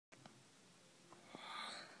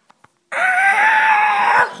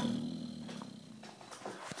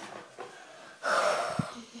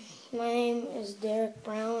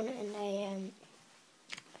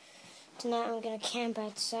tonight I'm gonna camp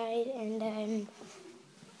outside, and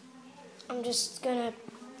I'm just gonna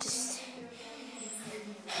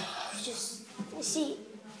see.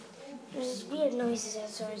 There's weird noises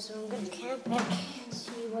outside, so I'm gonna camp back,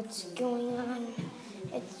 see what's going on.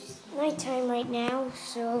 It's nighttime right now,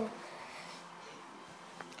 so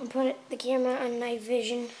I'm putting the camera on night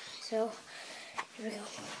vision. So here we go.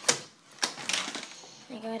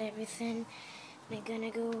 I got everything. I'm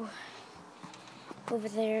gonna go over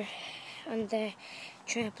there on the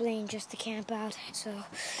trampoline just to camp out. So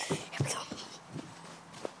here we go.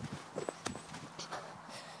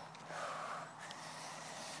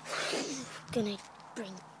 Gonna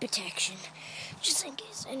bring protection just in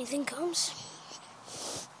case anything comes.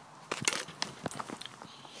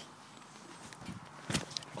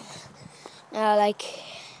 Now, I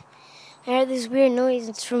heard this weird noise.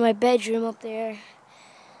 It's from my bedroom up there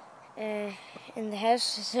in the house.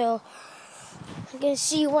 So I'm gonna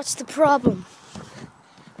see what's the problem.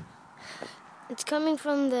 It's coming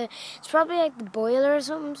from it's probably like the boiler or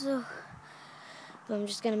something. So but I'm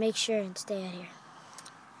just gonna make sure and stay out here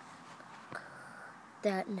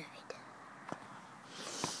that night.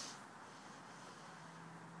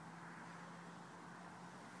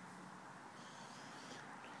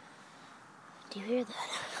 Do you hear that?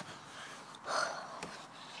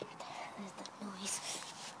 There's that noise.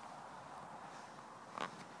 What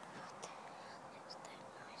the hell is that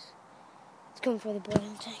noise? It's coming from the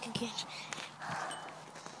boiling tank again.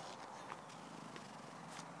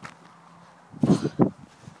 Oh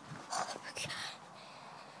my god.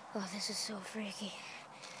 Oh, this is so freaky.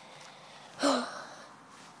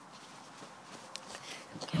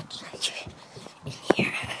 Get in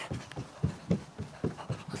here.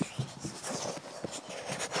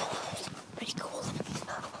 Pretty cool.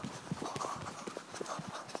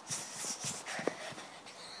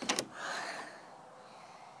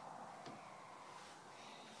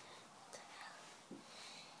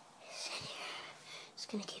 Just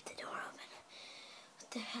gonna keep the door open.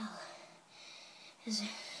 What the hell is it?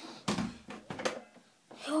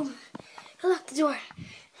 Oh, I locked the door.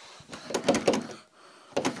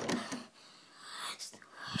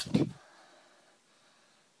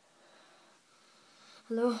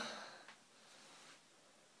 Hello?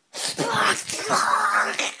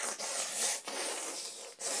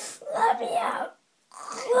 Let me out.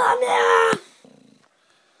 Let me out.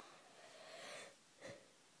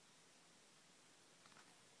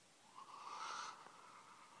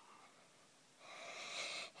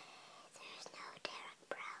 There's no Derick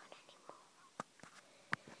Brown anymore.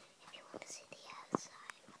 If you want to see the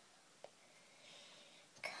outside,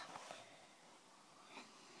 come.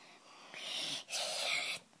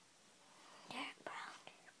 Derick Brown.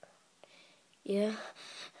 Yeah?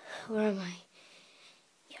 Where am I?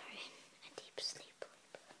 You're in a deep sleep.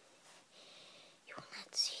 You will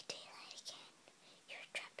not see daylight again. You're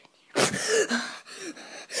trapped in here.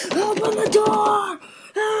 Open the door!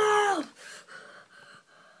 Help!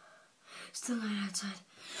 Still light outside.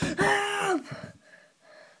 Help!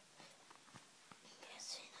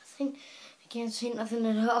 I can't see nothing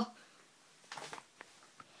at all.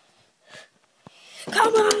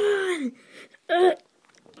 Come on!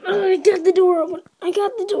 I got the door open. I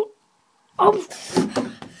got the door. Oh!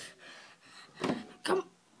 Come.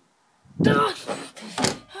 Let's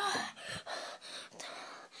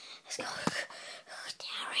go.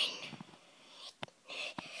 Darren.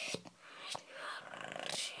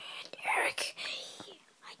 Derick.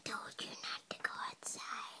 I told you not to go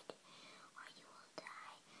outside, or you will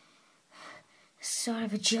die. Sort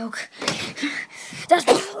of a joke. That's.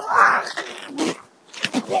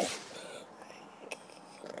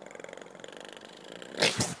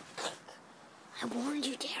 I warned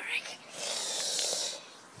you, Derick.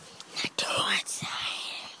 Not to go outside.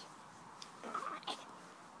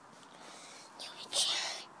 You witch.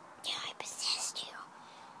 Yeah, I possessed you.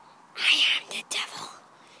 I am the devil.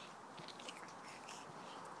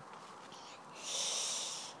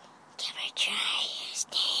 Never try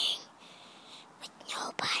staying with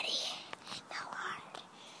nobody. No heart.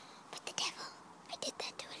 But the devil. I did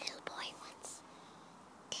that to a little boy once.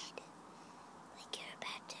 Dead. Like you're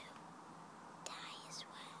about to die as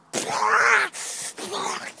well.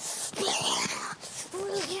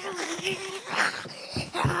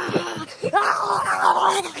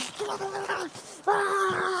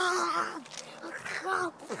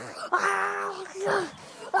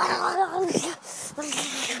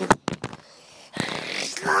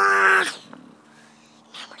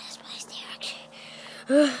 Remember this place, Derick?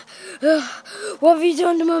 What have you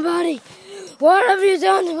done to my body? What have you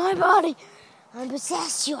done to my body? I'm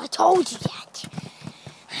possessed you, I told you that.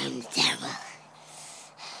 I'm the devil.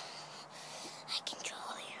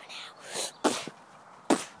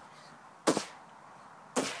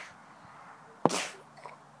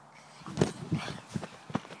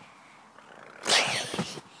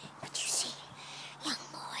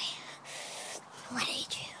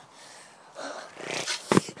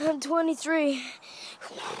 I'm 23.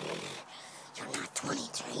 You're not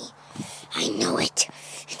 23. I know it.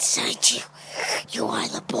 Inside you. You are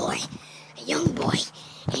the boy. A young boy,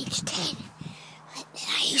 age 10. That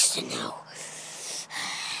I used to know.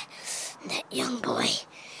 That young boy.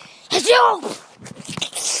 It's you!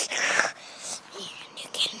 You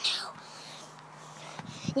can know.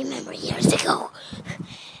 You remember years ago,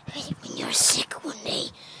 when you were sick one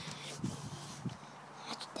day?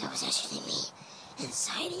 That was actually me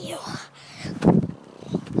inside of you.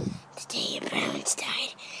 The day your parents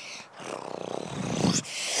died.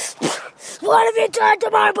 What have you done to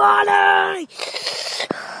my body? I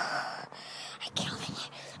killed it.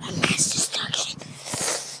 A mass destruction.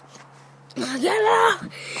 Get out!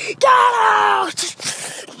 Get out!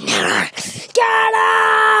 Never! Get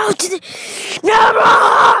out!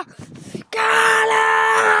 Never! Get out!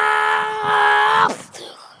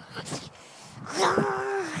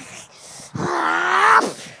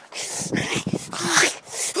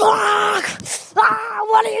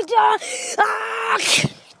 What are you doing?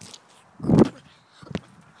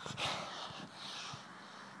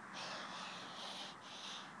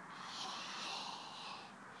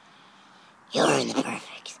 You're in the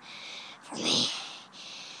perfect for me.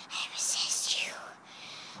 I resist you.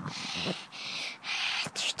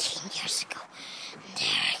 13 years ago,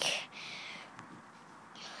 Derick.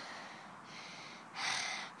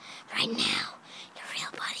 Right now, your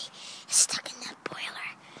real body is stuck in that boiler.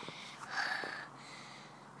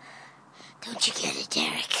 Don't you get it,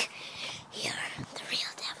 Derick? You're the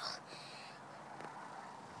real devil.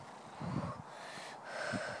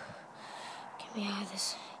 Get me out of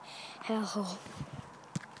this hellhole.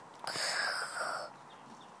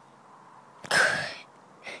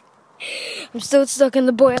 I'm still stuck in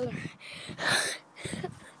the boiler.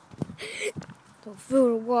 No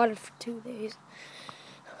food or water for 2 days.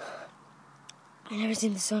 I never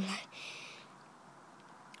seen the sunlight.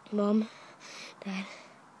 Mom, Dad,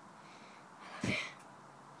 I love you.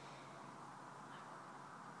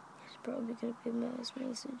 It's probably gonna be my last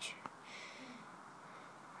message.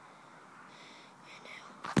 I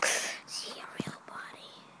know. See a real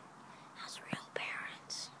body has real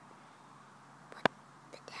parents, but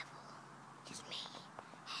the devil, just me,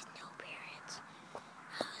 has no parents.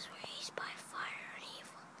 I was raised by fire and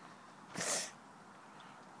evil.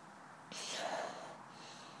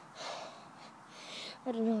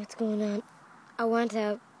 I don't know what's going on. I went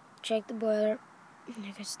out, checked the boiler, and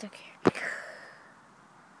I got stuck here.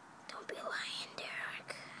 Don't be lying,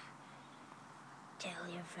 Derick. Tell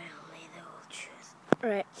your family the whole truth.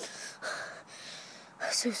 Alright.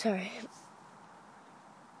 So sorry.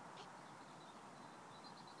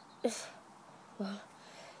 Well,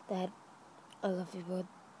 Dad, I love you, bud.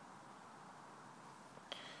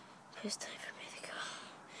 It's time for me to go.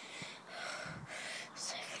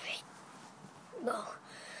 It's time for me. No.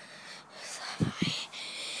 It's time for me.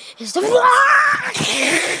 It's the I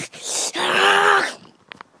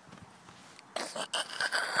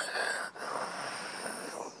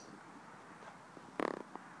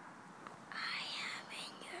am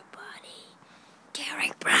in your body.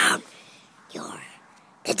 Derick Brown, you're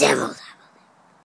the devil.